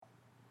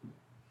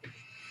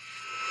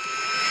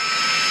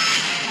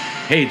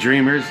Hey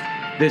dreamers,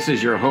 this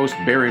is your host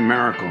Barry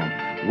Miracle.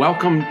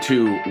 Welcome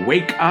to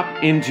Wake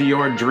Up Into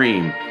Your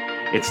Dream.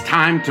 It's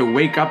time to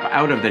wake up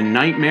out of the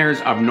nightmares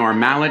of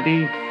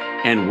normality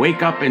and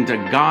wake up into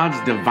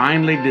God's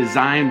divinely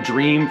designed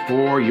dream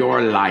for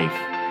your life.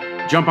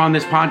 Jump on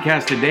this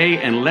podcast today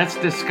and let's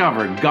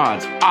discover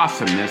God's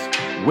awesomeness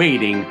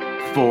waiting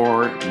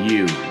for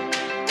you.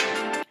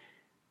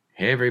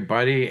 Hey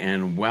everybody,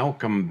 and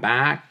welcome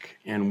back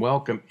and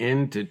welcome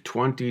into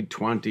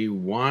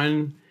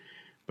 2021.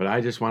 But I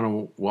just want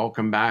to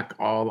welcome back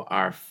all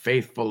our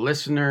faithful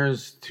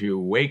listeners to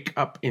Wake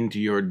Up Into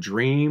Your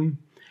Dream.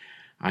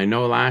 I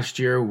know last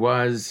year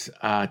was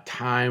a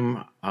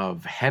time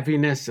of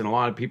heaviness in a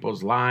lot of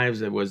people's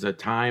lives. It was a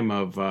time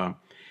of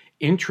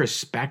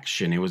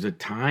introspection. It was a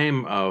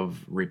time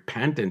of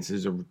repentance. It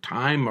was a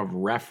time of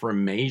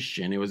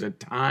reformation. It was a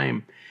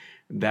time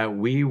that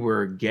we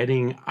were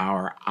getting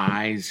our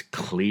eyes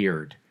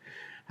cleared.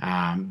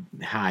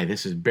 Hi,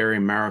 this is Barry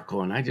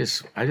Miracle, and I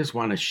just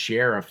want to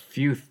share a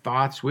few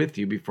thoughts with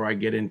you before I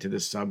get into the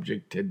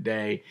subject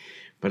today.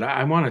 But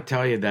I want to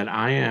tell you that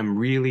I am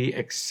really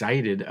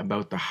excited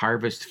about the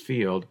harvest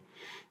field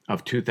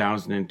of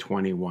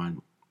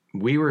 2021.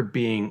 We were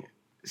being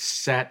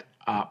set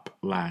up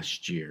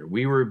last year.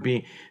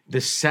 The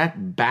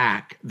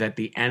setback that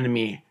the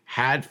enemy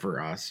had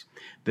for us,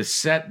 the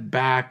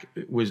setback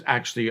was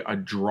actually a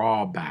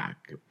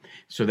drawback,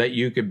 so that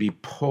you could be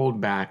pulled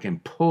back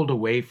and pulled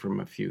away from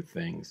a few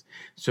things,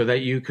 so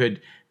that you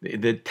could,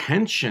 the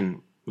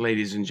tension,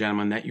 ladies and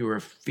gentlemen, that you were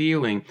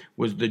feeling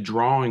was the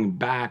drawing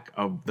back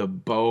of the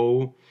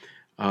bow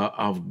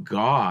of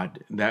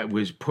God that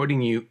was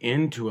putting you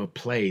into a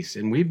place.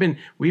 And we've been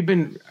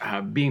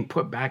being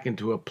put back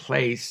into a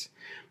place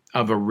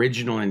of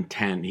original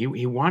intent.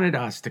 He wanted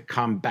us to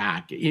come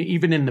back.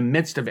 Even in the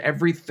midst of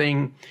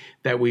everything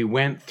that we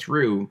went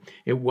through,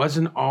 it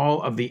wasn't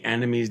all of the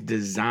enemy's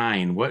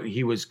design. What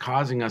he was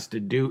causing us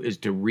to do is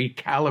to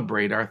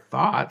recalibrate our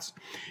thoughts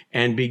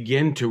and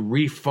begin to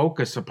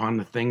refocus upon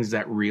the things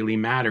that really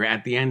matter.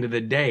 At the end of the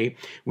day,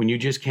 when you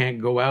just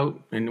can't go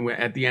out, and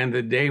at the end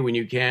of the day, when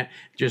you can't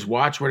just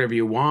watch whatever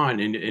you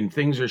want, and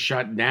things are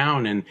shut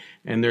down, and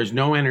there's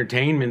no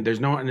entertainment,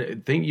 there's no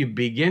thing, you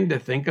begin to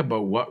think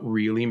about what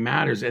really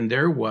matters. And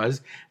there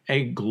was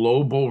a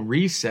global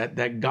reset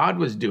that God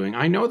was doing.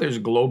 I know there's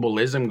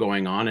globalism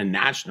going on and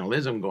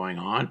nationalism going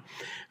on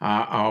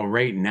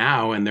right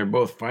now, and they're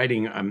both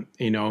fighting,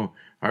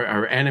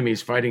 our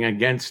enemies fighting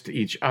against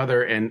each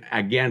other and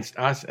against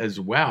us as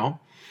well.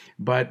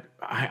 But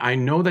I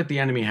know that the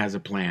enemy has a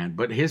plan,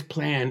 but his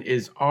plan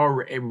is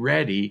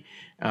already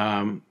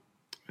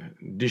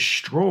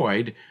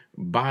destroyed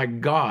by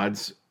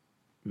God's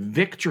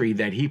victory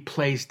that he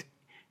placed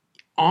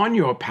on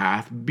your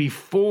path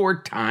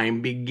before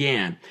time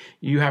began.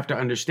 You have to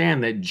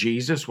understand that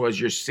Jesus was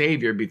your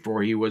Savior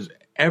before he was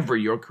ever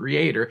your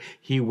creator.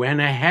 He went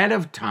ahead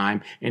of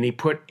time and he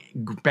put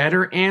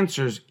better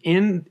answers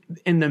in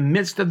the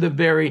midst of the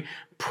very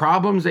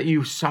problems that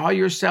you saw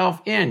yourself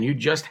in. You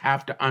just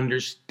have to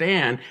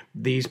understand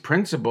these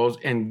principles,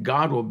 and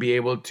God will be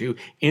able to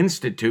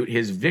institute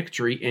his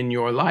victory in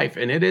your life.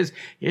 And it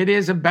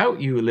is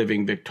about you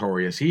living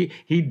victorious.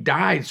 He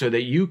died so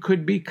that you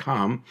could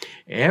become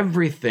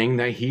everything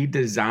that he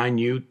designed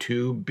you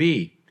to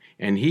be.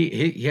 And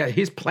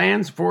his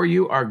plans for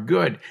you are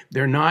good.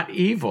 They're not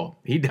evil.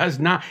 That's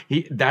not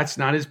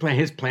his plan.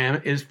 His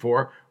plan is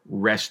for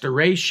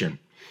restoration.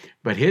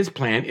 But his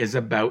plan is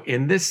about,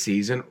 in this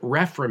season,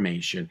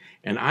 reformation.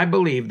 And I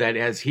believe that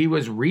as he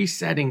was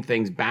resetting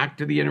things back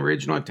to the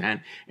original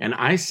intent, and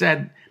I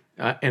said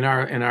in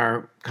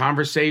our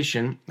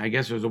conversation, I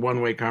guess it was a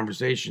one-way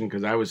conversation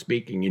because I was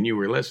speaking and you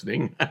were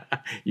listening.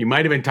 You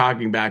might have been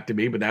talking back to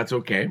me, but that's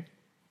okay.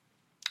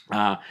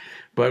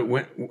 But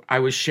when I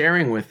was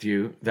sharing with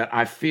you that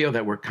I feel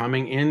that we're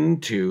coming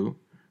into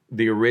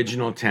the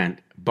original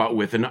intent, but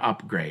with an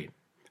upgrade.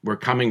 We're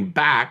coming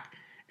back,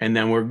 and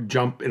then we're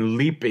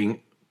leaping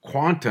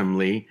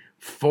quantumly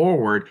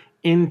forward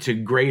into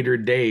greater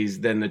days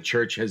than the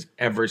church has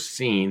ever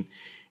seen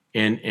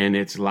in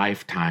its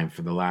lifetime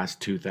for the last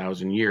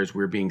 2,000 years.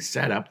 We're being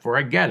set up for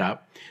a get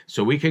up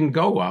so we can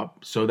go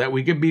up, so that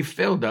we could be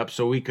filled up,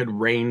 so we could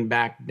rain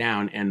back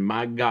down. And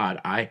my God,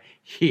 I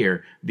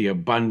hear the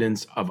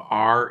abundance of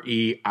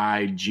REIGN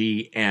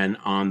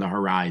on the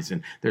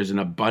horizon. There's an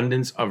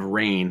abundance of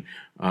rain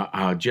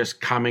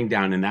just coming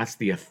down, and that's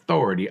the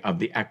authority of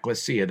the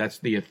ecclesia. That's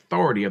the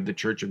authority of the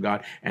church of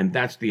God, and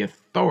that's the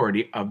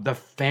authority of the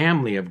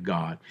family of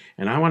God.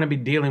 And I want to be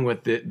dealing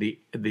with the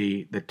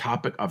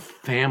topic of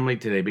family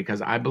today,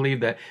 because I believe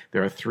that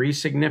there are three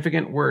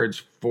significant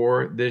words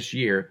for this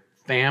year: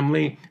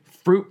 family,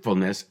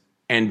 fruitfulness,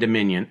 and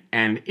dominion.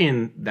 And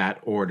in that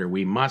order,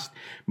 we must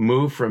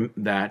move from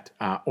that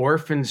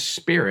orphan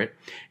spirit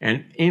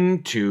and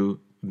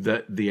into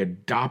the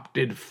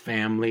adopted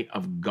family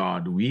of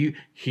God.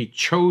 He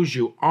chose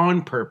you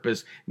on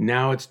purpose.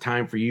 Now it's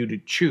time for you to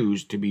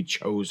choose to be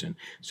chosen.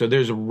 So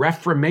there's a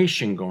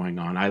reformation going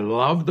on. I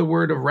love the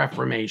word of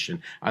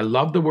reformation. I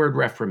love the word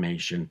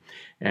reformation.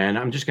 And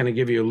I'm just going to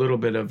give you a little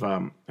bit of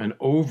an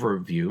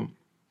overview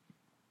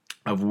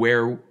of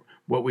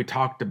what we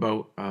talked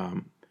about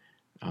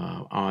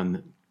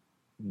on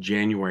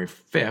January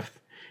 5th.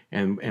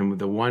 And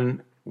the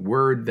one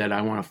word that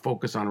I want to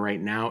focus on right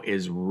now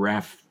is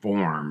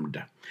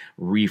reformed.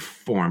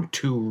 Reform.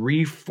 To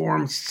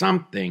reform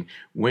something.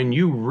 When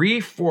you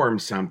reform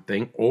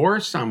something or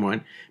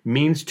someone,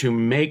 means to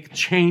make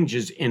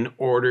changes in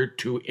order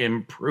to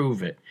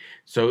improve it.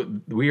 So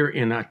we are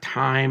in a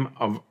time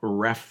of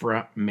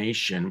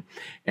reformation,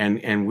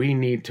 and we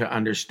need to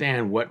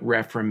understand what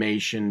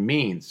reformation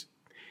means.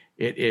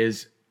 It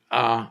is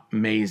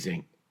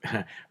amazing.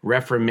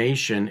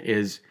 Reformation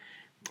is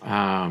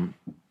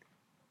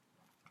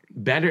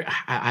better.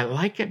 I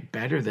like it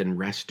better than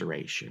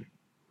restoration.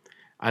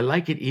 I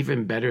like it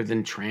even better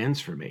than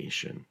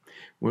transformation.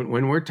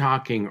 When we're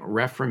talking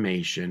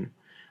reformation,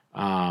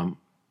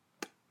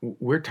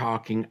 we're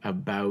talking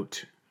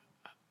about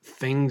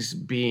things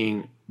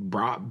being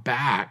brought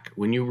back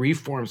when you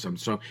reform something.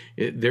 So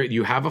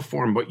you have a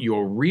form, but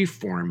you're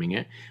reforming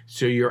it.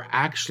 So you're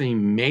actually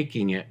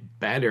making it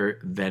better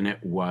than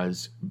it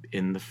was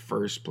in the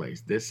first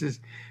place. This is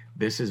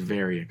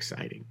very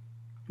exciting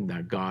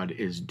that God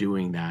is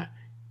doing that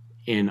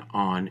in,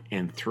 on,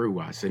 and through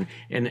us. And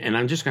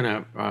I'm just going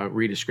to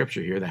read a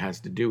scripture here that has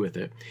to do with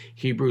it.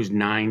 Hebrews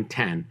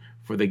 9:10.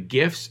 For the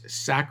gifts,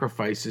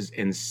 sacrifices,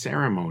 and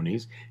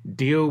ceremonies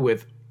deal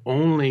with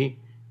only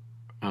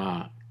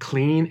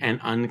clean and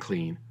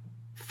unclean,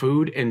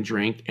 food and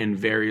drink, and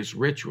various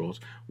rituals,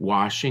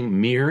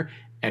 washing, mere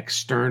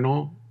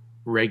external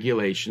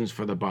regulations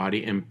for the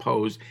body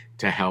imposed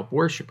to help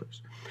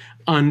worshipers,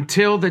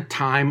 until the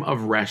time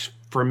of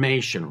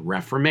Reformation,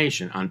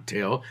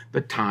 until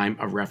the time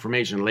of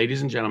Reformation.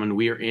 Ladies and gentlemen,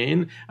 we are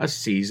in a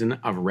season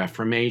of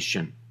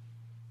Reformation.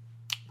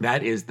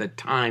 That is the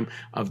time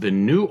of the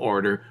new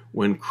order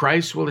when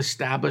Christ will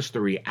establish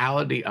the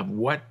reality of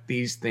what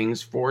these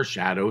things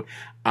foreshadowed,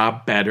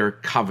 a better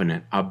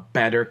covenant, a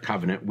better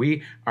covenant.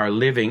 We are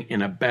living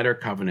in a better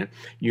covenant.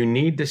 You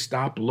need to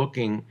stop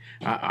looking.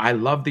 I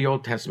love the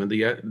Old Testament.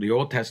 The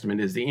Old Testament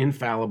is the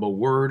infallible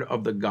word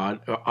of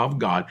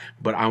God.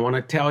 But I want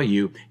to tell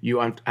you, you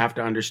have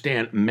to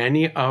understand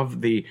many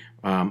of the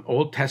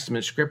Old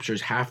Testament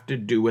scriptures have to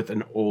do with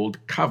an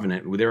old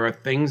covenant. There are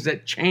things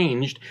that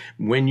changed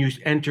when you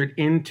entered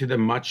into the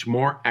much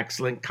more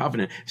excellent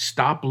covenant.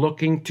 Stop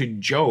looking to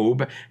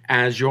Job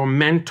as your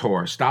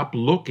mentor. Stop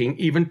looking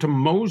even to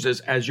Moses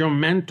as your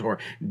mentor.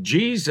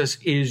 Jesus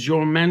is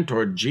your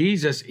mentor.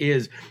 Jesus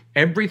is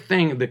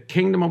everything the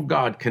kingdom of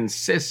God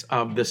consists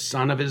of the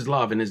Son of his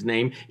love, and his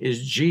name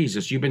is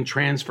Jesus. You've been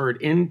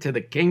transferred into the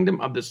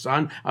kingdom of the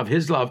Son of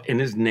his love, and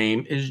his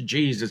name is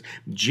Jesus.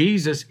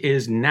 Jesus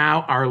is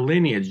now our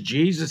lineage.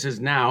 Jesus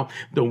is now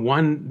the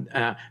one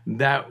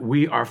that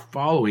we are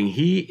following.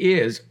 He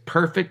is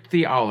perfect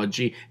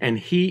theology, and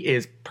he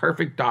is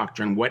perfect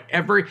doctrine.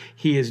 Whatever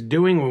he is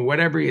doing or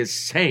whatever he is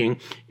saying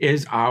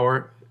is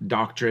our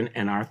doctrine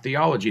and our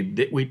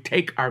theology. We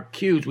take our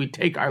cues, we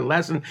take our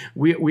lesson.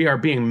 We are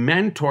being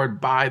mentored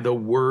by the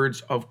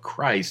words of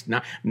Christ.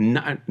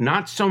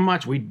 Not so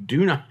much.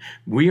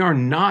 We are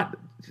not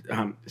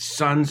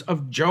sons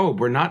of Job.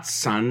 We're not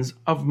sons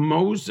of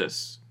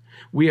Moses.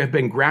 We have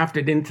been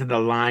grafted into the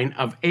line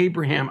of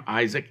Abraham,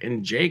 Isaac,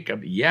 and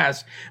Jacob,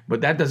 yes, but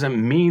that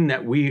doesn't mean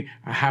that we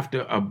have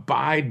to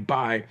abide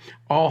by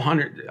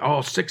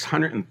all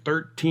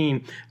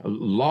 613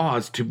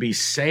 laws to be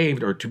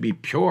saved or to be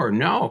pure.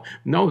 No,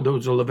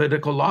 those are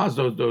Levitical laws.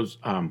 Those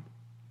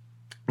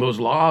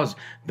laws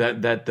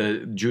that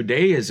the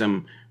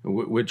Judaism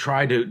would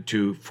try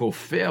to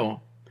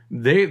fulfill.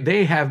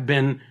 They have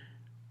been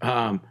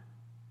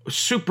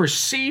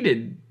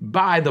superseded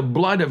by the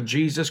blood of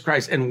Jesus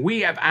Christ, and we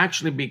have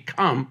actually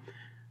become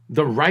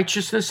the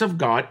righteousness of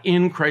God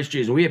in Christ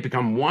Jesus. We have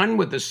become one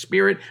with the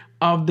Spirit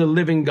of the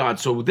living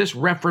God. So this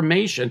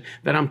reformation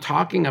that I'm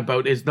talking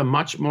about is the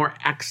much more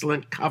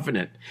excellent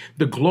covenant.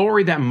 The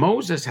glory that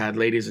Moses had,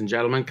 ladies and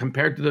gentlemen,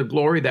 compared to the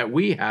glory that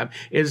we have,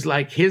 is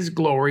like his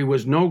glory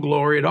was no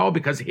glory at all,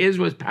 because his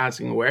was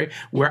passing away,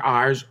 where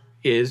ours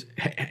is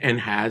and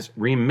has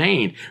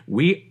remained.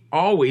 We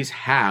always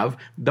have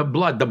the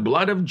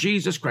blood of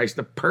Jesus Christ,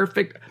 the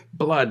perfect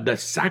blood, the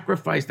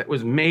sacrifice that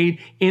was made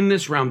in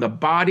this realm, the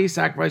body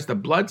sacrifice, the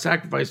blood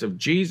sacrifice of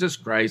Jesus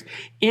Christ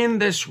in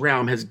this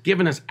realm has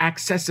given us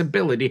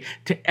accessibility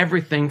to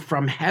everything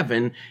from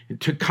heaven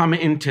to come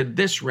into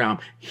this realm.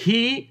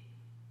 He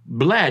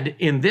bled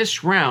in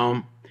this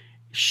realm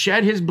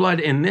shed his blood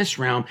in this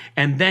realm,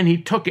 and then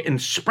he took it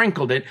and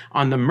sprinkled it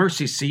on the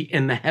mercy seat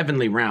in the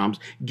heavenly realms,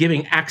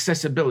 giving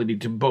accessibility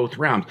to both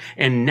realms.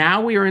 And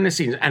now we are in a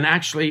season, and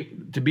actually,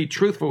 to be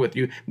truthful with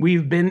you,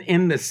 we've been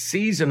in the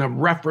season of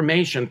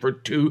reformation for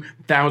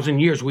 2,000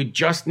 years. We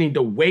just need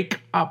to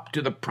wake up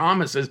to the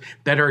promises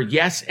that are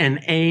yes and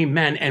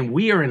amen. And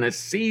we are in a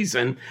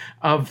season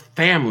of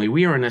family.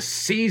 We are in a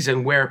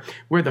season where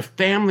the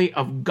family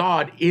of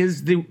God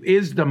is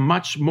the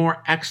much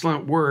more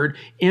excellent word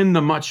in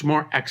the much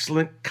more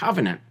excellent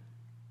covenant.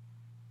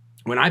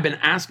 When I've been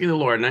asking the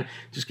Lord, and I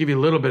just give you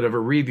a little bit of a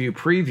review,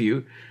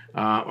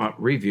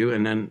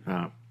 and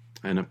then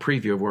and a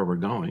preview of where we're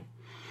going,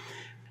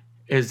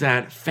 is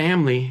that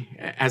family,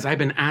 as I've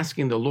been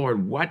asking the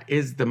Lord, what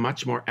is the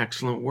much more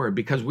excellent word?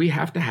 Because we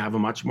have to have a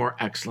much more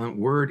excellent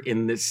word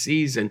in this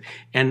season.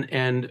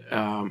 And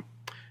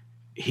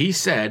he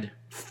said,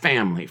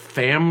 family.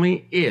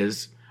 Family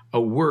is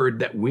a word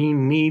that we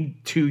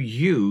need to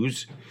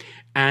use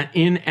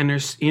in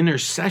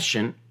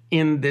intercession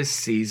in this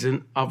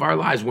season of our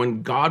lives.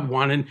 When God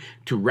wanted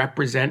to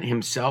represent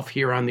himself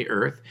here on the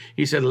earth,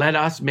 he said, let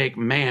us make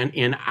man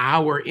in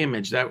our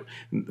image. That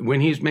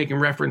when he's making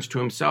reference to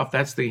himself,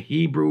 that's the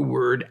Hebrew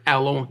word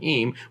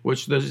Elohim,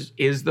 which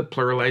is the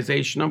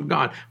pluralization of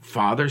God,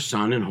 Father,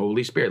 Son, and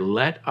Holy Spirit.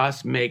 Let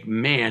us make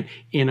man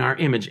in our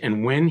image.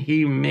 And when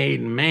he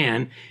made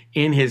man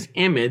in his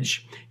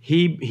image,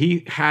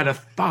 he had a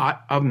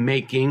thought of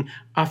making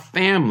a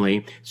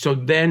family. So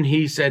then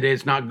he said,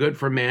 it's not good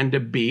for man to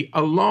be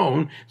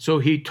alone. So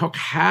he took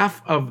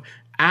half of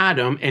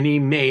Adam and he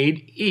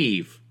made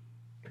Eve,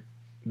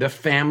 the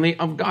family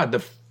of God. The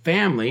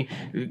family,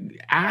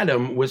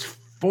 Adam was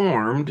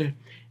formed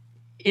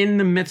in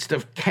the midst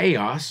of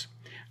chaos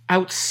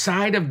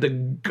outside of the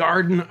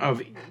Garden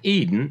of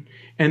Eden,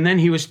 and then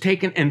he was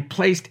taken and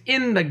placed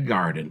in the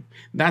garden.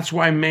 That's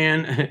why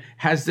man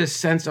has this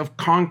sense of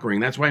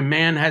conquering. That's why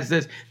man has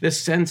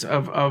this sense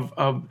of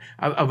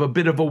a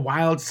bit of a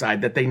wild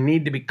side, that they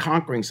need to be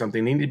conquering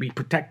something. They need to be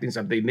protecting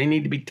something. They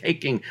need to be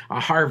taking a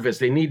harvest.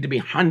 They need to be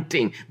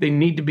hunting. They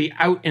need to be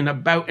out and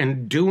about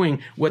and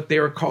doing what they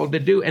were called to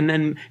do. And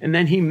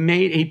then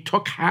he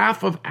took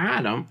half of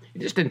Adam. He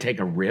just didn't take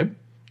a rib.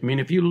 I mean,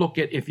 if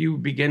you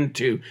begin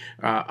to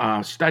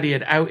study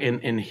it out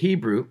in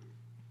Hebrew,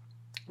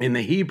 in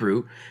the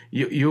Hebrew,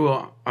 you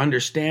will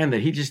understand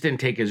that he just didn't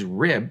take his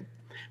rib.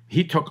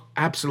 He took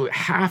absolute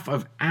half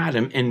of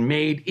Adam and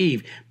made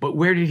Eve. But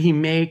where did he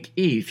make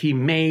Eve? He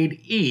made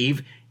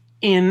Eve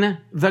in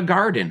the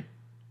garden.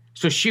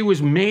 So she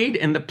was made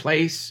in the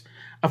place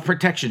of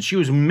protection. She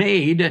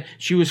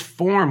was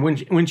formed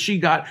when she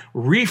got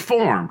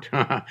reformed.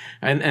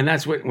 and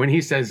that's what, when he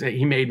says that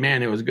he made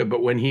man, it was good.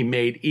 But when he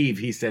made Eve,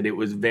 he said it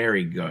was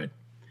very good.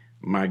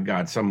 My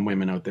God, some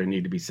women out there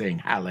need to be saying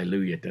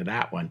hallelujah to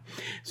that one.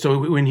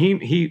 So when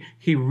he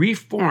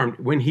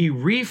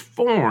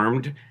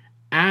reformed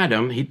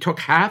Adam, he took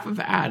half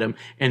of Adam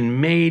and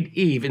made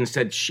Eve and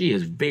said she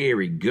is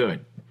very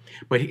good.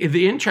 But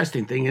the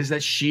interesting thing is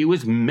that she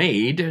was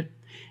made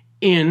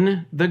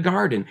in the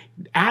garden.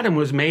 Adam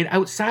was made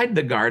outside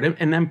the garden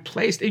and then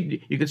placed.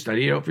 You could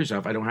study it out for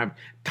yourself. I don't have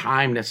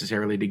time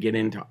necessarily to get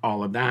into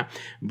all of that,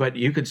 but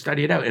you could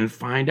study it out and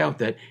find out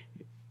that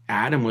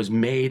Adam was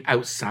made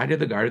outside of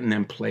the garden and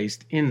then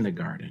placed in the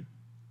garden.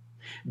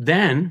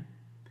 Then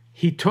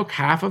he took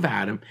half of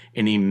Adam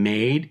and he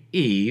made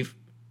Eve,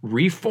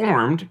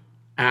 reformed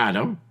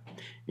Adam,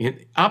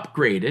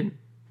 upgraded,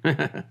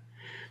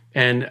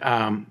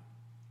 and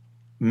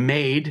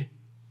made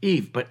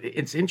Eve. But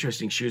it's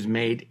interesting, she was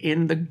made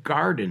in the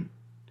garden.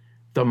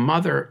 The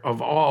mother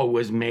of all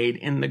was made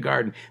in the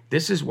garden.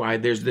 This is why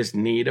there's this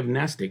need of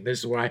nesting. This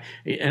is why,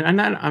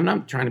 and I'm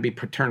not trying to be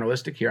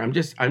paternalistic here.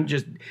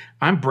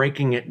 I'm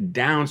breaking it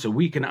down so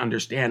we can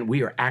understand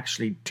we are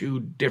actually two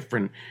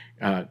different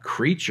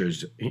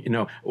creatures. You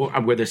know,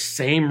 we're the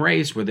same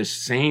race, we're the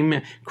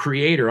same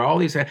creator. All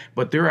these,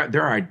 but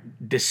there are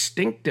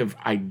distinctive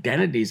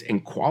identities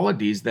and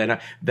qualities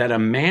that a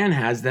man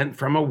has then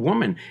from a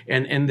woman.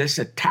 And this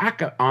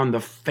attack on the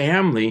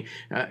family,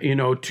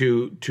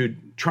 to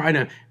try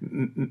to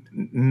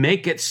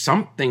make it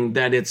something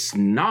that it's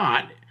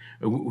not.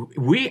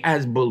 We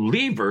as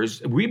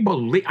believers,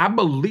 I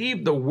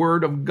believe the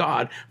word of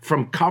God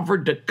from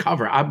cover to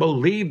cover. I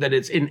believe that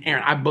it's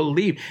inerrant. I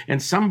believe,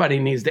 and somebody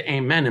needs to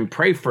amen and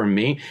pray for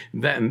me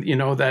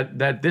that,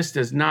 that this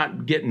does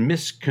not get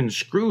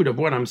misconstrued of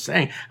what I'm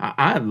saying.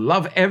 I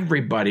love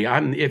everybody.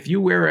 If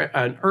you wear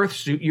an earth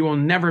suit, you will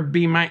never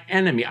be my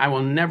enemy. I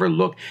will never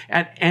look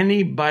at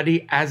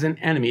anybody as an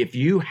enemy. If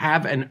you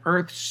have an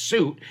earth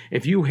suit,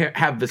 if you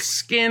have the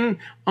skin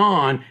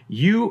on,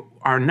 you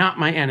are not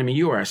my enemy.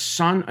 You are a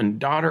son and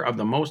daughter of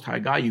the Most High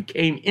God. You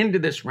came into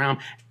this realm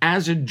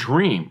as a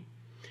dream.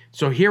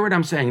 So hear what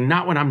I'm saying,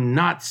 not what I'm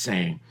not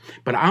saying.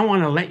 But I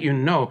want to let you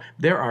know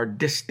there are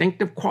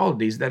distinctive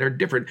qualities that are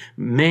different.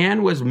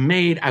 Man was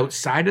made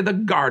outside of the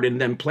garden,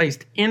 then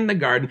placed in the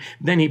garden.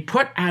 Then he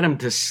put Adam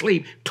to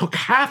sleep, took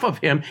half of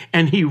him,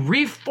 and he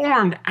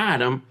reformed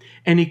Adam,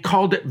 and he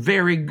called it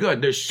very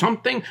good. There's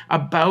something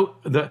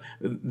about the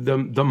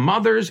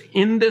mothers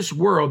in this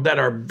world that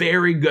are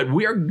very good.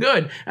 We are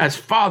good as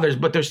fathers,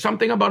 but there's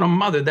something about a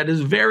mother that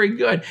is very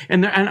good.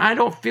 And I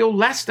don't feel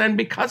less than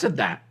because of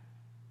that.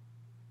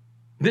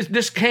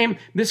 This came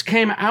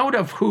out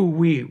of who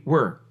we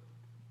were.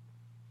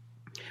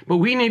 But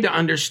we need to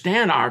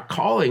understand our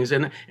callings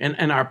and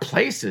our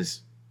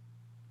places.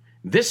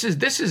 This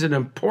is an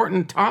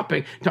important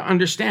topic to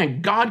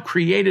understand. God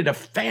created a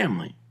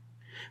family.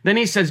 Then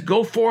he says,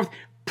 go forth,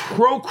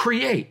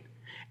 procreate,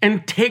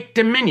 and take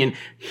dominion.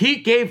 He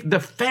gave the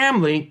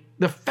family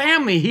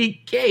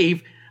he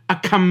gave a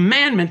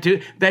commandment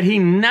to that he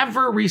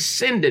never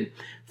rescinded.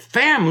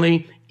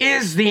 Family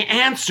is the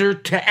answer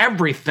to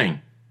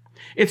everything.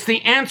 It's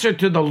the answer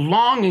to the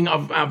longing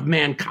of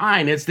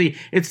mankind. It's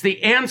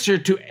the answer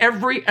to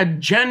every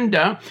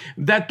agenda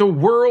that the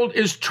world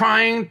is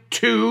trying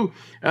to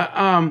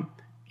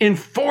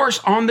enforce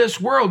on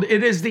this world.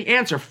 It is the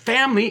answer.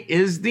 Family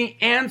is the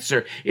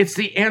answer. It's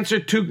the answer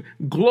to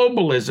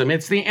globalism.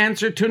 It's the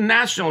answer to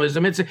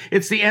nationalism.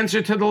 It's the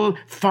answer to the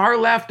far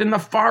left and the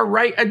far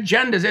right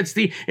agendas.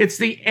 It's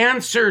the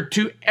answer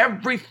to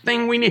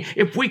everything we need.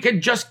 If we could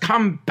just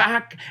come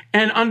back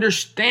and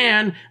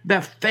understand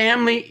that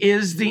family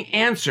is the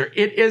answer.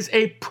 It is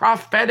a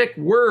prophetic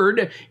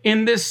word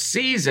in this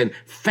season.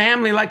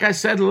 Family, like I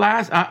said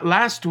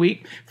last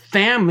week,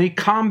 family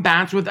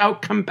combats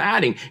without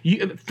combating.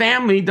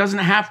 Family doesn't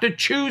have to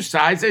choose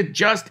sides. It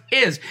just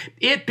is.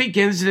 It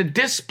begins to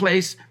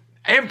displace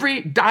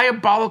every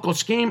diabolical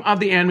scheme of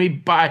the enemy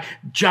by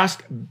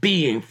just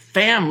being.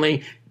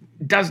 Family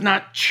does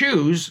not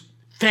choose.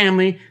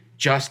 Family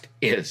just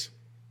is.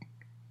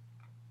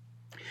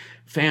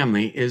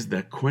 Family is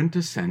the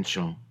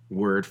quintessential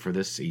word for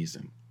the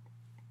season,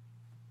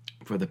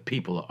 for the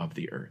people of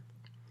the earth.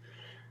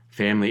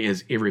 Family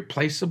is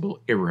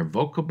irreplaceable,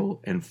 irrevocable,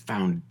 and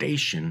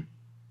foundational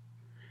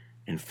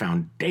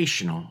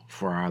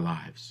for our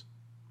lives.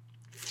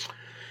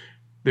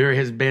 There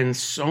has been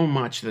so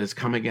much that has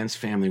come against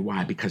family.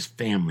 Why? Because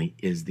family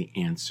is the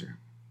answer.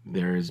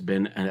 There has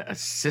been a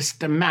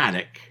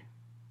systematic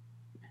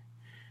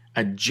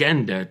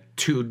agenda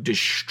to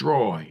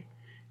destroy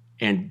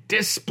and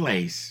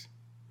displace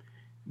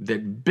the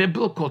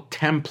biblical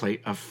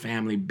template of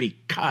family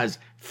because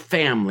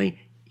family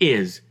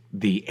is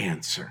the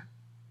answer.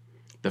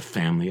 The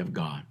family of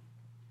God.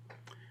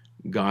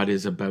 God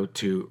is about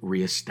to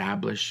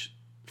reestablish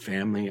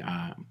family.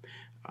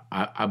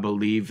 I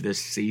believe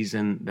this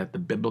season that the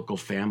biblical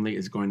family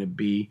is going to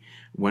be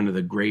one of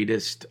the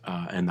greatest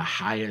and the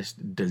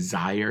highest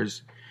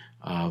desires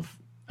of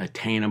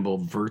attainable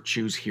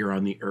virtues here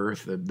on the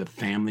earth. The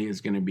family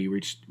is going to be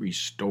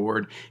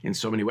restored in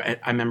so many ways.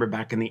 I remember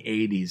back in the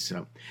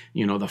 80s,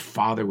 the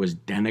father was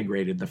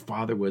denigrated. The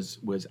father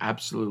was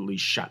absolutely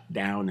shut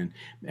down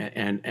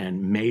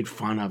and made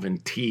fun of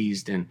and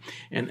teased. And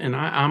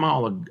I'm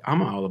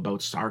all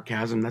about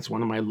sarcasm. That's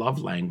one of my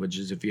love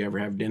languages. If you ever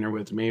have dinner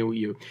with me,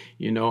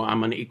 you know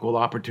I'm an equal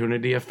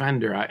opportunity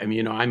offender.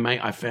 I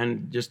might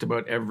offend just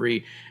about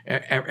everything.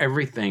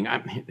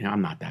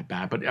 I'm not that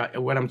bad,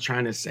 but what I'm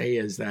trying to say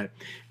is that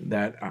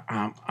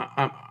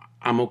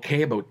I'm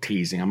okay about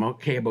teasing. I'm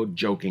okay about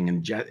joking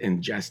and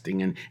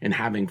jesting and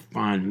having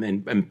fun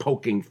and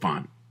poking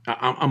fun.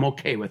 I'm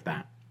okay with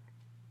that.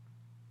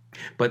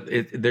 But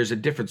there's a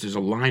difference. There's a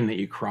line that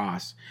you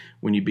cross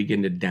when you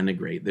begin to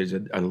denigrate. There's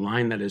a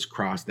line that is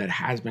crossed, that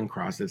has been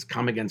crossed, that's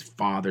come against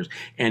fathers.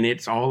 And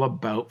it's all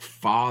about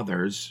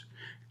fathers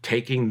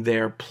taking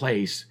their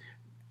place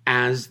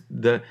as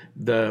the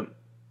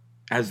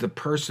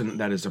person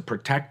that is a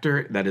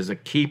protector, that is a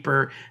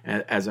keeper,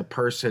 as a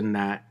person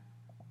that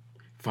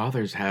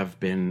fathers have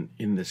been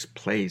in this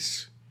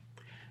place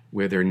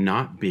where they're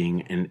not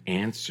being an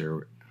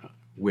answer,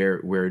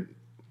 where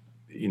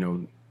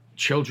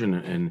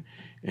children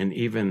and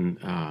even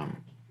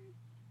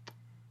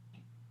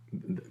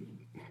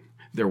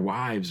their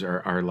wives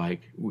are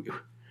like,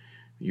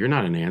 you're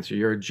not an answer,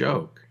 you're a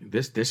joke.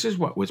 This is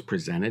what was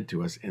presented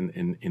to us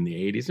in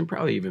the 80s and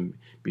probably even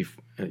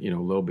a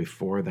little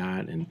before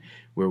that, and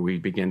where we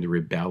began to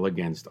rebel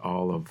against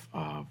all of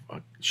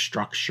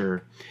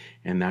structure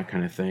and that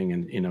kind of thing.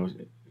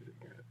 And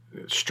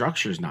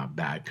structure's not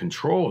bad,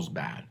 control's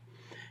bad.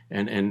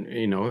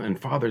 And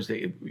fathers,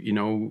 they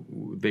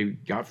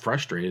got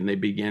frustrated and they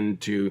begin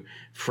to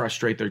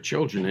frustrate their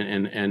children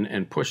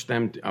and push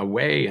them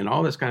away and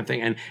all this kind of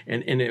thing.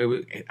 And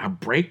a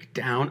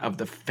breakdown of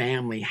the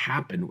family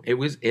happened.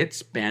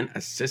 It's been a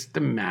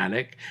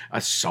systematic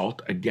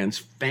assault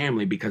against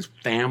family because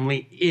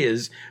family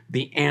is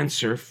the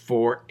answer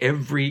for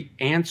every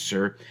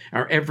answer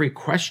or every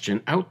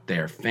question out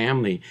there.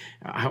 Family.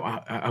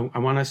 I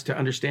want us to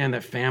understand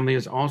that family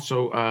is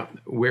also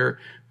where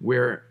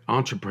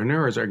entrepreneurs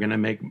entrepreneurs are going to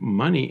make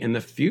money in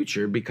the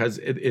future because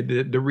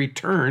the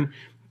return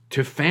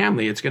to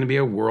family, it's going to be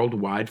a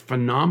worldwide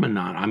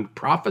phenomenon. I'm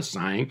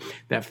prophesying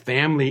that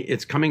family,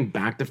 it's coming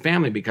back to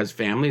family because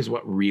family is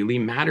what really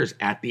matters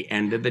at the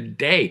end of the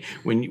day.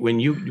 When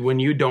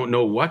you don't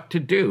know what to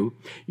do,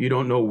 you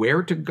don't know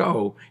where to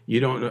go,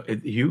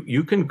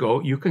 you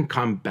can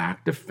come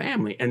back to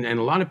family. And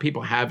a lot of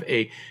people have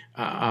a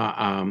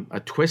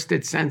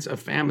twisted sense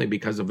of family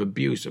because of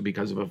abuse or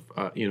because of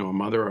a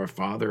mother or a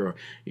father, or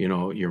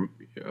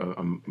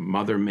a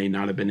mother may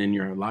not have been in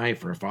your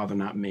life, or a father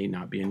may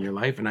not be in your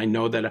life. And I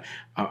know that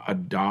a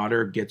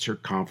daughter gets her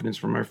confidence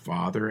from her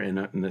father,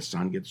 and the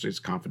son gets his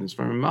confidence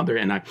from her mother.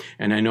 And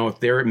I know if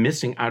they're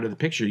missing out of the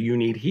picture, you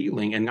need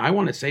healing. And I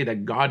want to say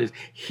that God is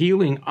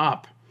healing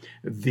up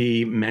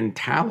the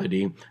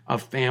mentality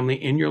of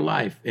family in your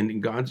life,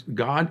 and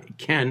God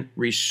can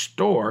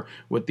restore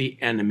what the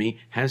enemy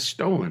has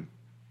stolen.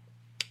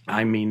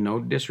 I mean, no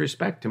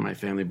disrespect to my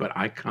family, but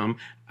I come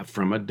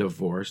from a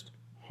divorced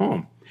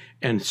home.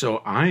 And so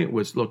I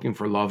was looking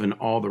for love in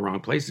all the wrong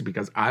places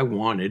because I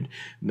wanted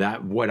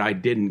that what I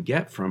didn't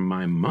get from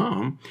my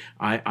mom,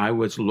 I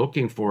was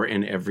looking for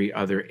in every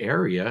other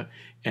area.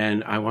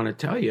 And I want to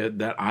tell you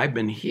that I've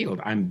been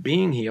healed. I'm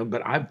being healed,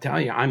 but I tell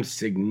you, I'm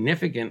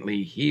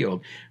significantly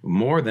healed,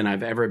 more than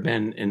I've ever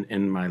been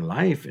in my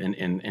life,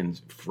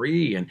 and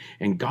free.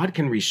 And God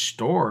can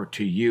restore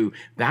to you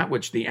that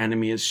which the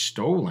enemy has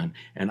stolen.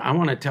 And I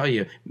want to tell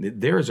you,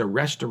 there is a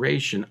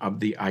restoration of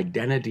the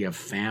identity of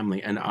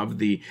family and of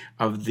the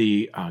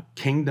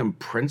kingdom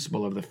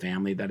principle of the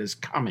family that is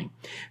coming.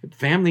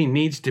 Family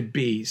needs to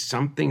be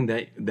something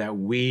that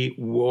we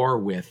war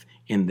with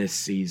in this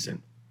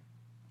season.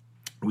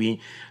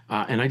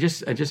 And I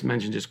just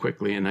mentioned just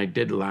quickly, and I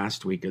did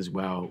last week as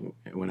well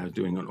when I was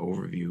doing an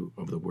overview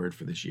of the word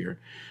for this year.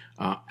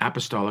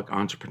 Apostolic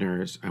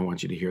entrepreneurs, I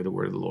want you to hear the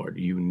word of the Lord.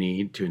 You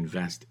need to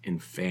invest in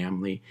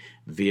family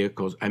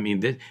vehicles. I mean,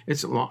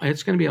 it's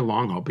going to be a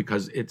long haul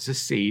because it's a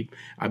seed.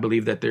 I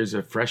believe that there's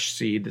a fresh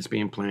seed that's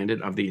being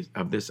planted of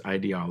this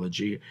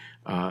ideology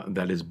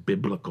that is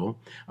biblical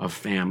of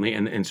family,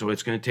 and so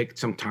it's going to take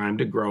some time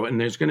to grow. And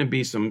there's going to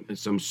be some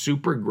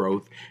super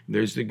growth.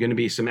 There's going to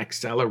be some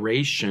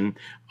acceleration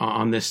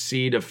on this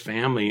seed of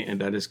family and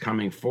that is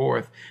coming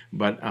forth.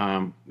 But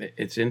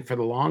it's in for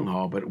the long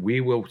haul. But we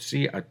will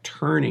see a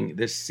turning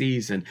this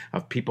season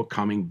of people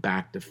coming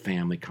back to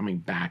family, coming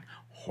back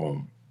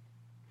home.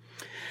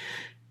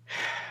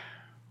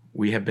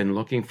 We have been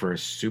looking for a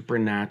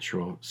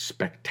supernatural,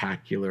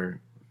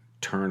 spectacular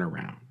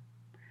turnaround,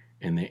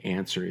 and the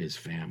answer is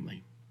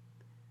family.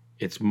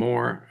 It's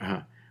more,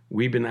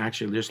 we've been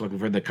actually just looking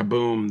for the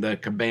kaboom, the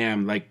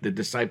kabam, like the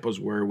disciples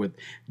were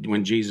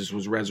when Jesus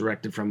was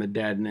resurrected from the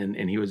dead,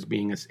 and he was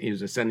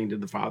ascending to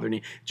the Father,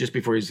 and just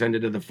before he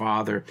ascended to the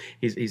Father,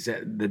 he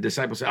said, the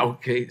disciples said,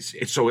 okay,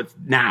 so it's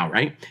now,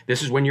 right?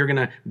 This is when you're going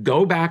to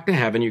go back to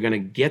heaven. You're going to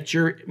get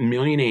your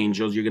million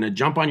angels. You're going to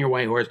jump on your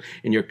white horse,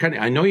 and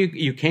I know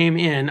you came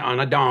in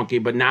on a donkey,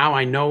 but now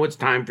I know it's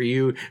time for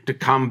you to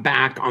come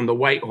back on the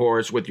white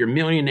horse with your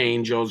million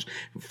angels,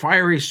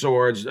 fiery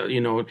swords,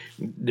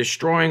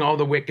 destroying all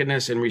the wickedness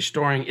and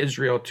restoring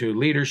Israel to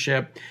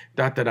leadership,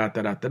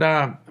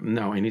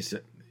 No, and he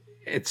said,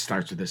 it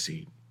starts with a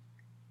seed.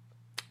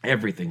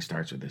 Everything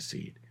starts with a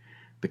seed.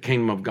 The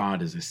kingdom of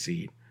God is a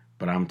seed.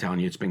 But I'm telling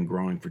you, it's been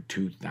growing for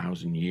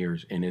 2,000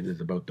 years, and it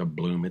is about to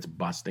bloom. It's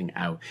busting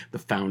out. The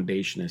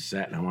foundation is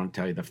set, and I want to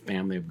tell you, the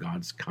family of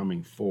God's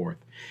coming forth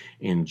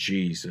in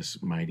Jesus'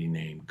 mighty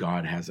name.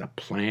 God has a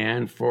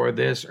plan for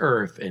this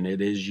earth, and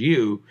it is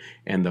you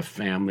and the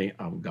family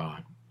of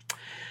God.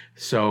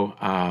 So,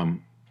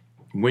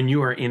 when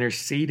you are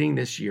interceding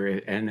this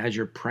year, and as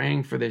you're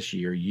praying for this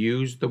year,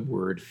 use the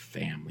word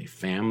family.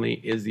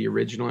 Family is the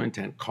original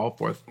intent. Call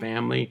forth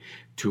family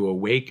to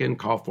awaken.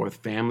 Call forth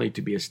family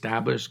to be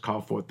established.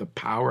 Call forth the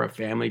power of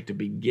family to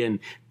begin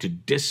to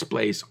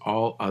displace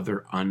all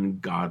other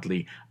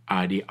ungodly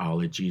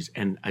ideologies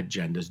and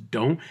agendas.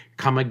 Don't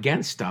come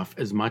against stuff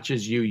as much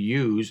as you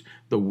use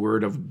the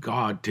word of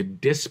God to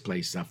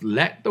displace stuff.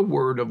 Let the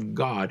word of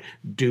God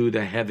do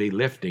the heavy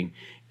lifting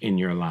in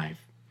your life.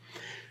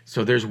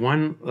 So there's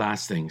one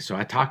last thing. So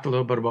I talked a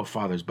little bit about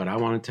fathers, but I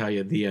want to tell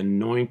you the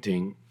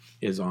anointing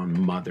is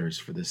on mothers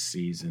for this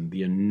season.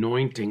 The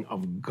anointing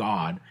of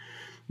God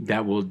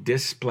that will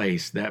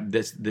displace that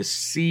the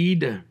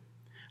seed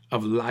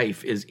of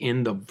life is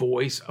in the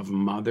voice of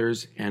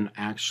mothers and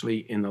actually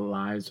in the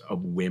lives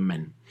of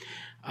women.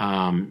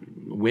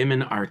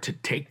 Women are to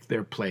take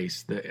their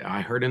place. I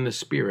heard in the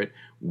spirit,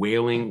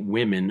 wailing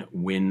women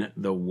win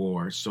the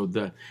war. So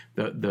the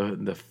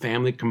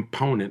family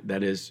component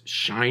that is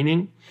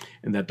shining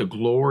and that the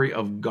glory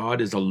of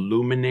God is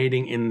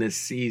illuminating in this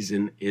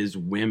season is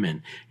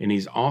women. And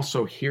he's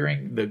also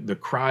hearing the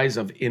cries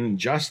of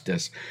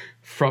injustice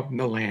from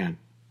the land.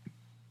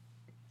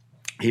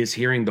 He is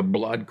hearing the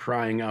blood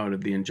crying out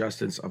of the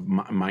injustice of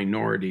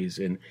minorities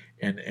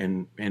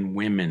and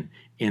women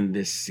in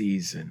this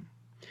season.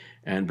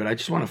 But I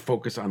just want to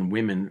focus on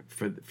women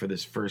for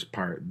this first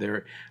part.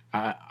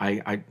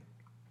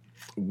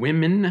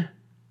 Women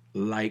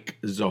like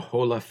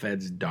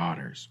Zelophehad's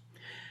daughters.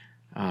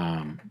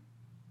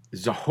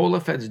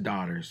 Zelophehad's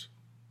daughters,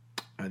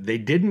 they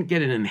didn't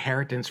get an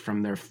inheritance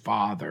from their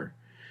father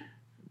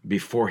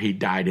before he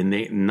died, and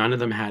none of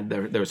them had,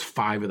 there was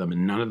 5 of them,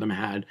 and none of them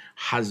had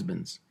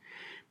husbands.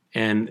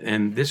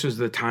 And this was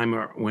the time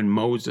when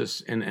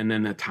Moses, and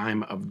then the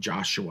time of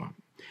Joshua,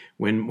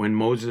 when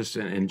Moses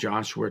and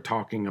Joshua were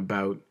talking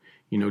about,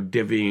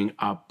 divvying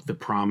up the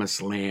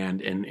promised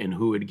land and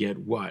who would get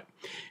what.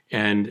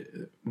 And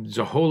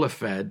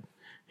Zelophehad,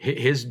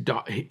 his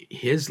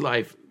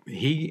life,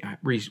 he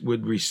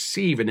would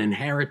receive an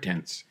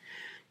inheritance,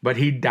 but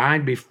he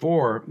died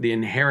before the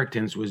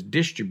inheritance was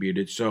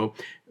distributed. So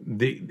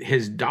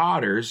his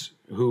daughters,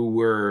 who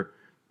were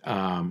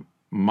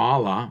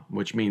Mala,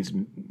 which means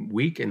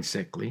weak and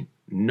sickly,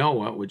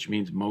 Noah, which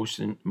means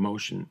motion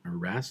or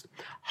rest,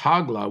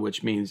 Hagla,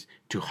 which means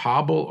to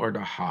hobble or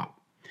to hop,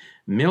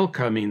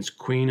 Milcah means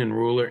queen and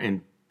ruler,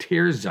 and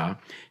Tirzah,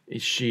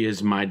 she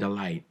is my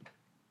delight.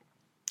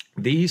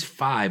 These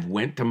 5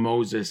 went to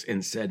Moses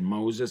and said,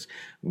 Moses,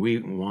 we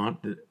want,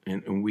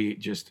 and we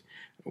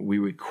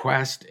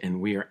request, and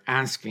we are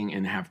asking,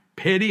 and have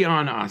pity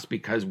on us,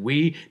 because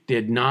we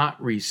did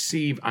not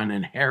receive an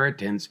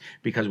inheritance,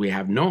 because we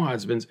have no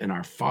husbands and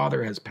our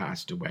father has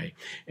passed away.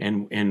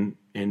 And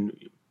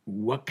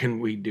what can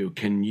we do?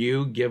 Can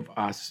you give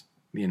us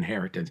the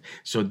inheritance?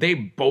 So they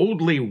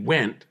boldly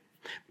went.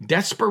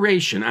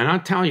 Desperation. And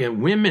I'll tell you,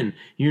 women,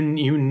 you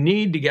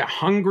need to get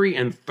hungry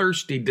and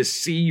thirsty to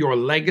see your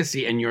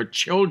legacy and your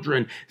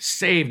children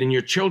saved and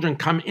your children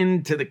come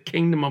into the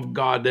kingdom of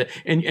God,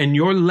 and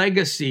your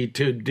legacy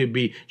to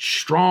be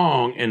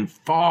strong and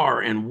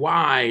far and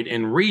wide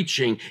and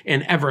reaching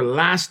and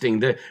everlasting.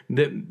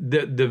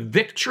 The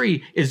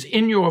victory is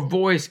in your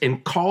voice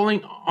and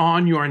calling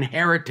on your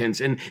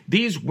inheritance. And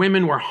these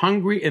women were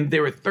hungry and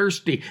they were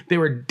thirsty. They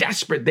were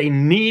desperate. They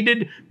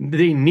needed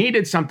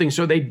something.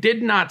 So they did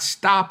not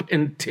stop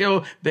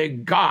until they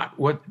got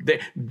what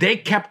they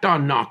kept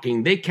on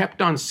knocking. They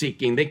kept on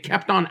seeking. They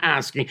kept on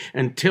asking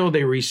until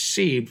they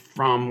received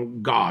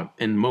from God.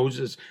 And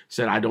Moses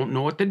said, I don't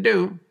know what to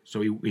do. So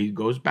he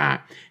goes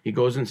back. He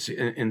goes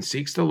and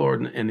seeks the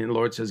Lord. And the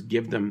Lord says,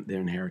 give them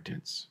their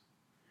inheritance.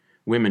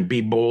 Women,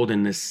 be bold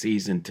in this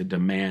season to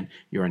demand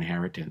your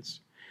inheritance.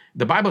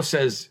 The Bible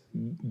says,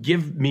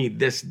 give me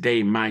this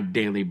day my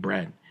daily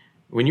bread.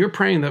 When you're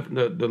praying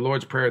the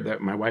Lord's Prayer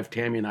that my wife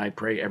Tammy and I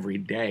pray every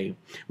day,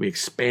 we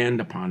expand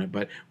upon it.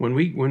 But when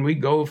we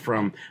go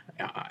from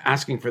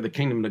asking for the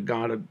kingdom of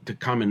God to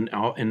come in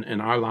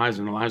our lives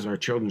and the lives of our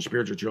children,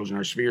 spiritual children,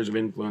 our spheres of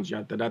influence,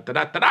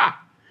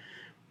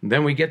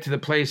 then we get to the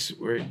place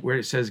where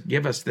it says,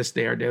 give us this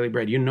day our daily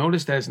bread. You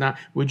notice that it's not,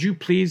 would you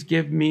please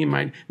give me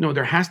my... No,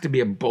 there has to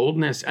be a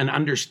boldness and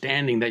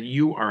understanding that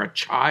you are a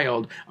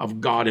child of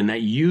God and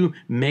that you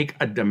make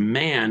a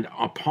demand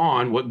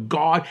upon what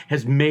God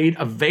has made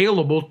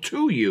available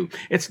to you.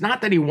 It's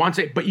not that he wants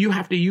it, but you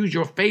have to use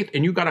your faith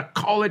and you got to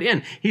call it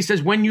in. He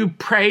says, when you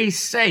pray,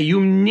 say,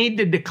 you need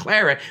to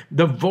declare it.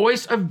 The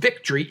voice of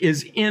victory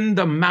is in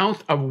the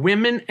mouth of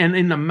women and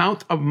in the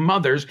mouth of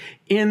mothers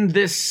in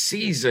this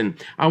season.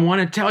 I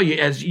want to tell you,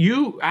 as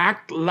you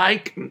act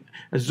like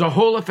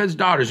Zelophehad's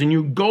daughters and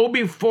you go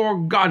before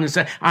God and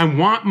say, I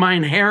want my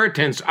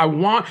inheritance. I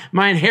want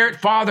my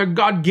inheritance. Father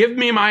God, give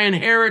me my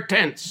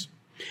inheritance.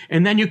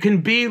 And then you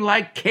can be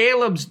like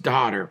Caleb's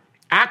daughter,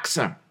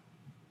 Aksa,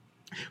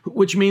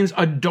 which means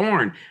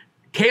adorn.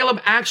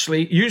 Caleb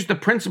actually used the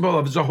principle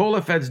of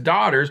Zelophehad's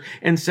daughters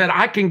and said,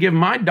 I can give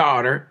my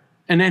daughter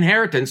an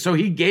inheritance. So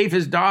he gave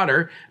his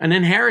daughter an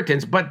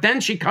inheritance, but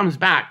then she comes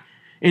back.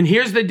 And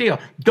here's the deal.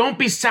 Don't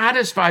be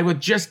satisfied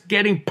with just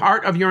getting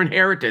part of your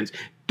inheritance.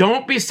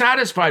 Don't be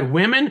satisfied.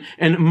 Women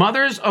and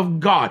mothers of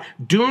God,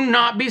 do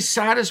not be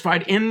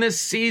satisfied in this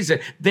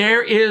season.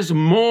 There is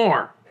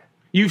more.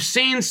 You've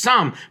seen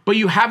some, but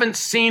you haven't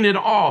seen it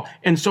all.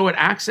 And so at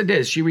Aksa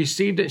did. She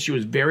received it. She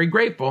was very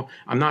grateful.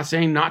 I'm not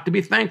saying not to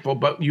be thankful,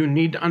 but you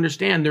need to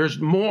understand there's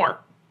more.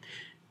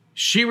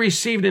 She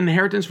received an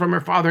inheritance from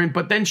her father,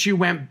 but then she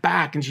went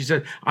back and she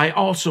said, I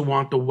also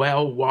want the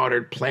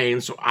well-watered plain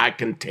so I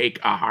can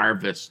take a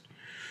harvest.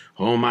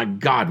 Oh my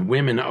God,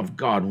 women of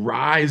God,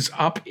 rise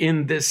up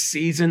in this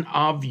season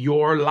of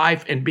your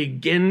life and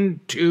begin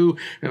to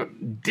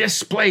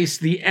displace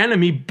the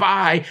enemy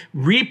by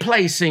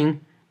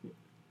replacing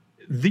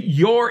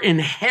your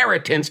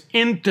inheritance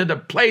into the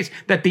place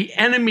that the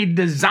enemy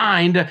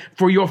designed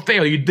for your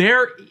failure.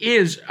 There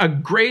is a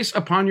grace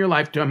upon your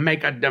life to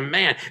make a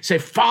demand. Say,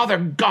 Father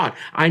God,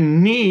 I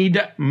need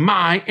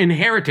my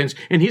inheritance.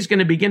 And he's going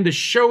to begin to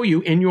show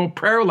you in your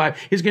prayer life.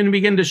 He's going to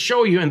begin to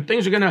show you, and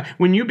things are going to,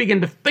 when you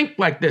begin to think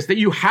like this, that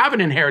you have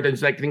an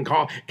inheritance that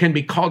can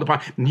be called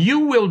upon, you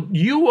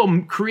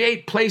will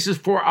create places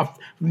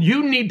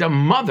you need to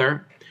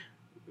mother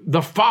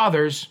the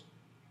fathers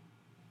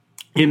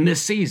in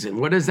this season.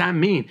 What does that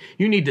mean?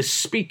 You need to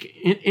speak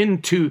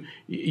into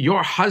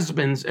your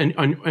husbands and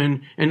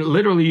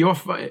literally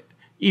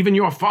even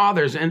your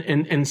fathers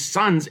and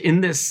sons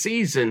in this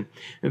season,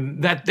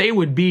 that they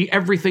would be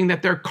everything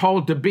that they're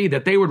called to be,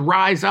 that they would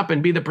rise up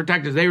and be the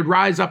protectors. They would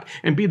rise up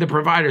and be the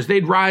providers.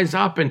 They'd rise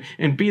up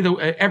and be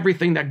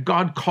everything that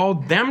God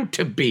called them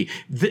to be.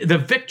 The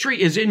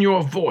victory is in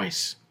your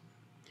voice.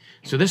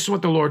 So this is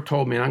what the Lord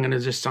told me, and I'm going to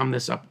just sum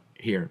this up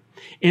here.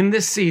 In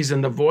this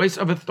season, the voice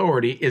of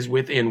authority is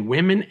within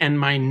women and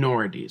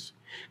minorities.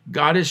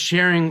 God is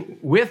sharing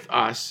with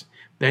us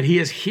that he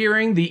is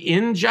hearing the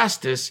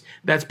injustice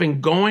that's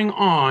been going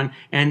on,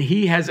 and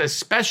he has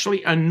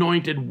especially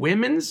anointed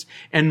women's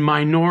and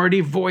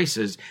minority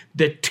voices.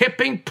 The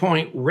tipping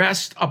point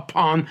rests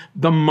upon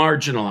the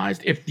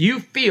marginalized. If you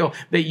feel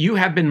that you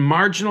have been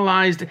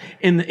marginalized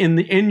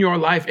in your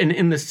life and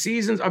in the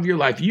seasons of your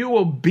life,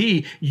 you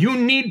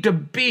need to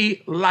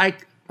be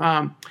like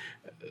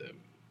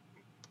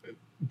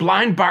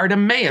blind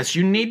Bartimaeus.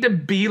 You need to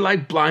be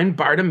like blind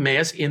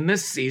Bartimaeus in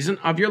this season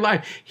of your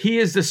life. He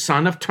is the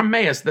son of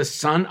Timaeus, the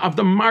son of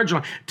the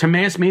marginalized.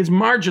 Timaeus means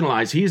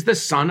marginalized. He is the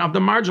son of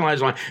the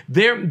marginalized one.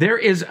 There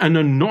is an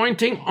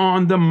anointing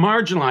on the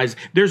marginalized.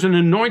 There's an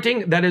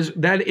anointing that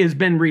has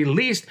been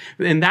released,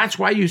 and that's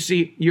why you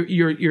see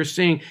you're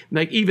seeing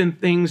like even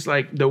things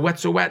like the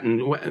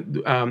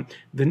Wet'suwet'en,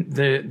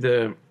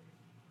 the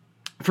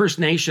First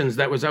Nations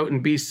that was out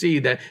in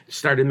BC that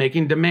started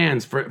making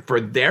demands for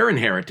their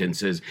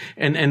inheritances,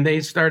 and they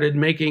started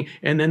making,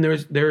 and then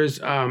there's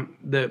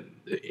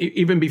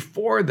even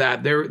before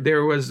that,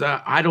 there was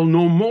Idle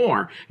No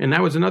More, and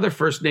that was another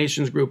First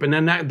Nations group, and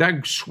then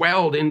that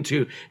swelled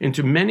into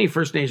many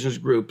First Nations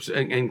groups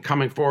and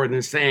coming forward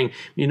and saying,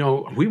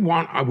 we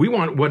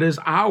want what is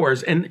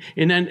ours, and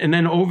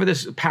then over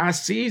this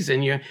past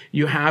season,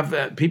 you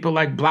have people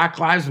like Black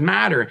Lives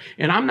Matter,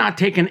 and I'm not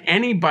taking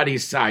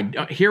anybody's side.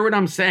 Hear what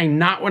I'm saying,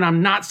 not what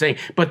I'm not saying,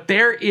 but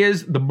there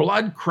is the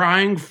blood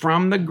crying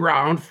from the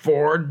ground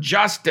for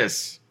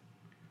justice.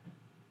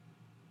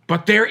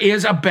 But there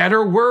is a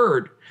better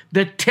word.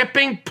 The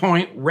tipping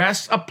point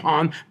rests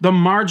upon the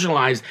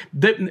marginalized.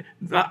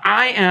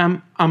 I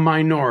am a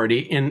minority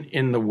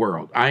in the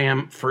world. I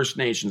am First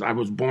Nations. I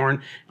was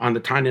born on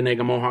the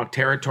Tyendinaga Mohawk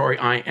territory.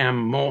 I am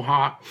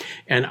Mohawk,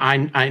 and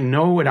I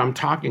know what I'm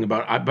talking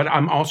about. But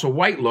I'm also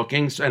white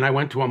looking, and I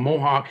went to a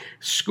Mohawk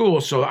school,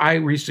 so I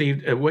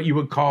received what you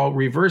would call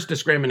reverse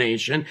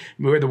discrimination,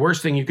 where the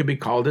worst thing you could be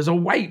called is a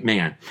white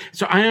man.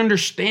 So I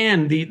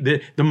understand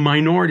the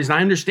minorities. I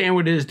understand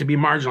what it is to be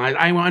marginalized.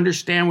 I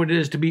understand what it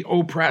is to be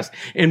oppressed.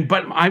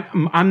 But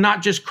I'm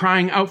not just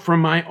crying out for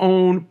my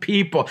own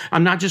people.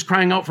 I'm not just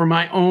crying out for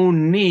my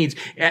own needs.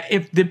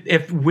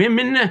 If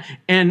women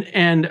and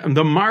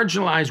the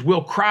marginalized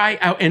will cry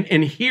out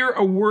and hear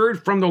a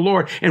word from the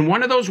Lord, and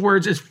one of those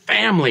words is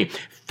family.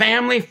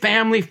 Family,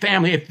 family,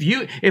 family.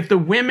 If the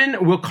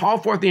women will call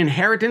forth the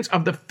inheritance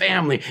of the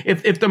family,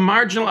 if the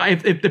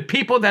marginalized, if the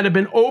people that have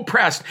been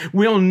oppressed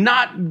will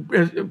not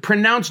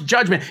pronounce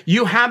judgment,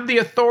 you have the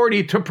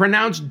authority to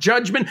pronounce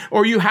judgment,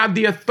 or you have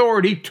the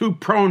authority to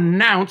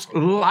pronounce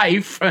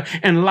life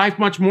and life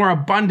much more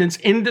abundance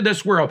into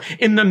this world.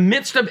 In the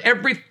midst of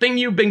everything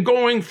you've been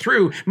going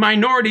through,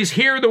 minorities,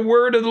 hear the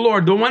word of the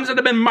Lord. The ones that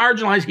have been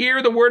marginalized,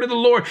 hear the word of the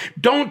Lord.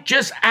 Don't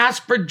just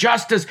ask for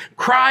justice.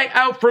 Cry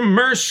out for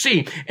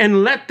mercy.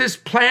 And let this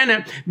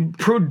planet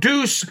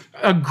produce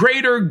a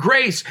greater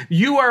grace.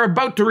 You are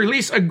about to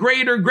release a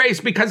greater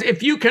grace, because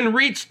if you can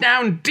reach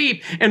down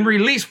deep and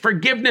release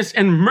forgiveness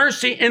and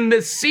mercy in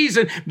this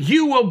season,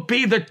 you will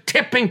be the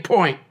tipping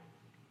point.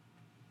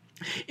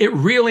 It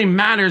really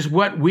matters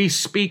what we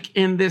speak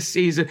in this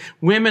season.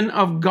 Women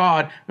of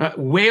God,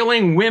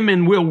 wailing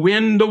women will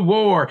win the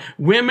war.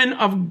 Women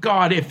of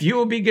God, if you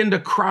will begin to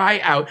cry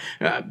out,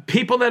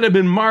 people that have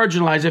been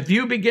marginalized, if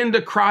you begin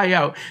to cry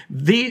out,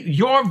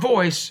 your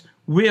voice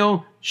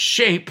will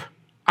shape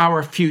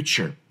our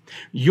future.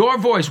 Your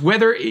voice,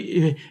 whether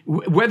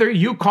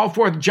you call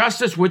forth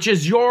justice, which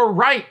is your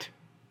right.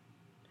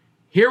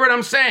 Hear what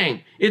I'm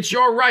saying? It's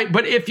your right.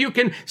 But if you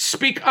can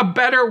speak a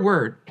better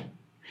word,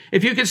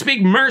 if you can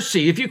speak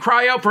mercy, if you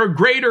cry out for a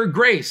greater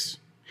grace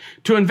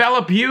to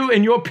envelop you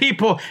and your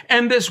people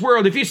and this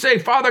world, if you say,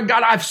 Father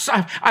God,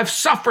 I've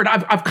suffered,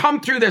 I've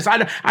come through this,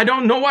 I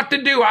don't know what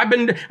to do, I've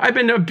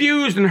been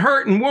abused and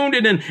hurt and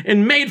wounded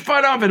and made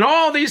fun of and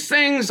all these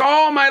things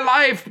all my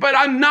life, but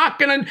I'm not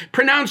going to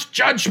pronounce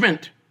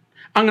judgment.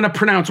 I'm going to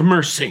pronounce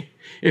mercy.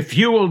 If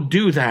you will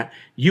do that,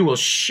 you will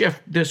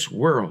shift this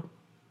world.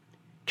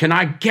 Can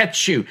I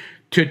get you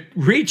to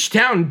reach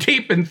down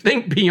deep and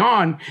think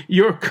beyond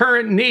your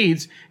current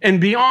needs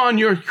and beyond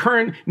your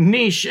current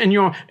niche and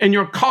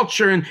your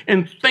culture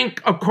and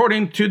think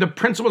according to the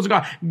principles of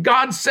God?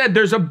 God said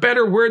there's a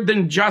better word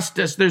than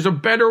justice. There's a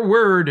better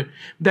word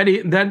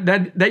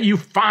that you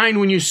find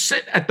when you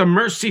sit at the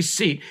mercy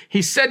seat.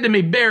 He said to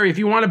me, Barry, if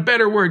you want a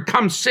better word,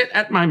 come sit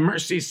at my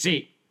mercy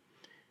seat.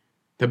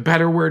 The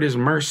better word is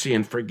mercy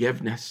and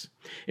forgiveness.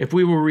 If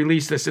we will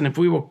release this, and if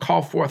we will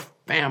call forth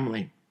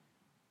family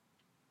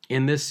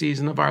in this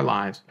season of our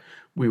lives,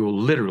 we will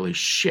literally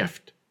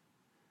shift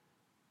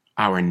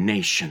our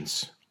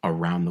nations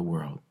around the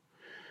world.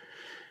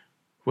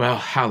 Well,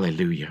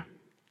 hallelujah.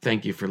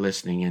 thank you for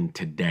listening in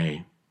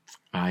today.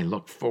 I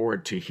look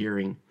forward to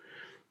hearing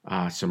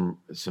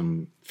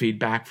some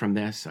feedback from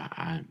this.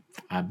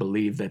 I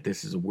believe that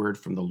this is a word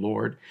from the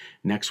Lord.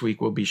 Next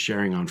week, we'll be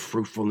sharing on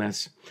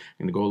fruitfulness.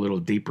 I'm going to go a little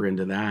deeper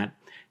into that.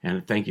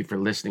 And thank you for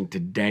listening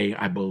today.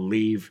 I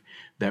believe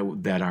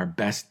that our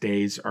best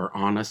days are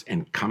on us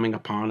and coming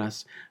upon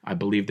us. I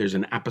believe there's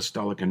an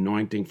apostolic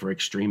anointing for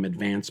extreme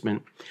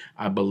advancement.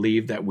 I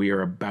believe that we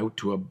are about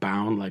to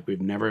abound like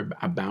we've never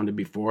abounded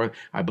before.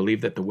 I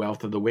believe that the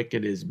wealth of the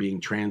wicked is being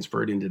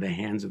transferred into the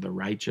hands of the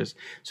righteous.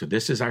 So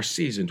this is our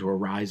season to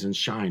arise and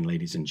shine,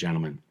 ladies and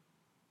gentlemen.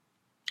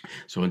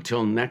 So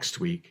until next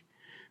week,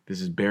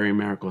 this is Barry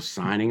Miracle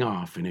signing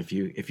off. And if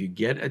you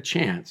get a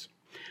chance,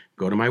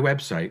 go to my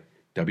website,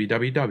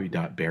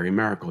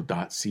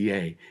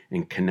 www.barrymiracle.ca,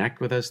 and connect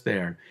with us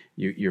there.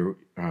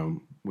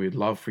 We'd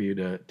love for you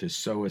to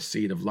sow a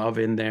seed of love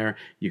in there.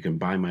 You can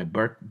buy my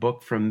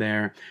book from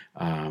there,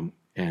 and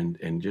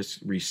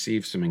just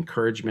receive some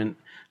encouragement.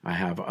 I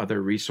have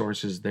other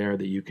resources there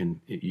that you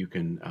can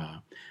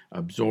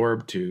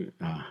absorb to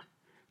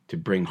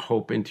bring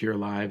hope into your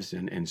lives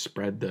and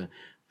spread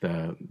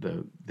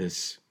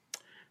this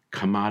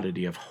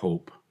commodity of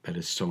hope that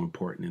is so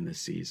important in this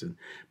season.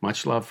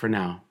 Much love for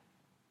now.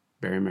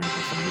 Barry Miracle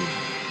signing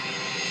off.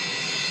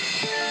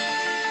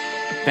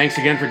 Thanks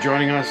again for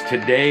joining us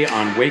today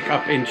on Wake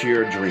Up Into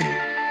Your Dream.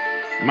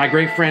 My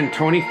great friend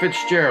Tony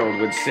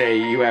Fitzgerald would say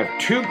you have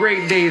two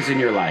great days in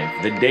your life,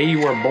 the day you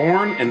were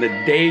born and the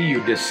day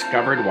you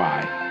discovered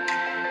why.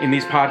 In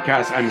these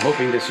podcasts, I'm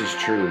hoping this is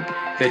true,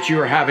 that you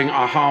are having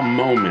aha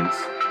moments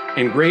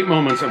and great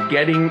moments of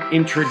getting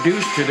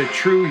introduced to the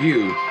true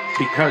you,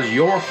 because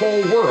your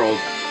whole world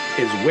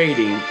is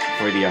waiting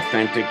for the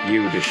authentic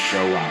you to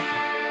show up.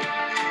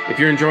 If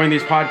you're enjoying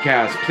these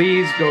podcasts,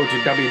 please go to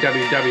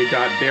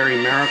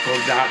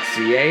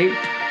www.barrymiracle.ca.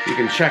 You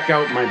can check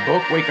out my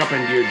book, Wake Up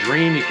Into Your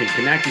Dream. You can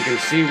connect. You can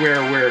see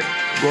where we're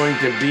going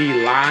to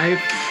be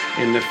live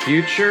in the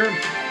future.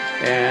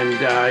 And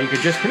you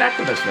can just connect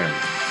with us there.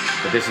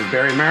 But this is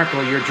Barry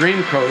Miracle, your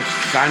dream coach,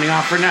 signing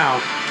off for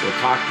now. We'll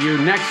talk to you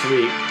next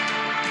week.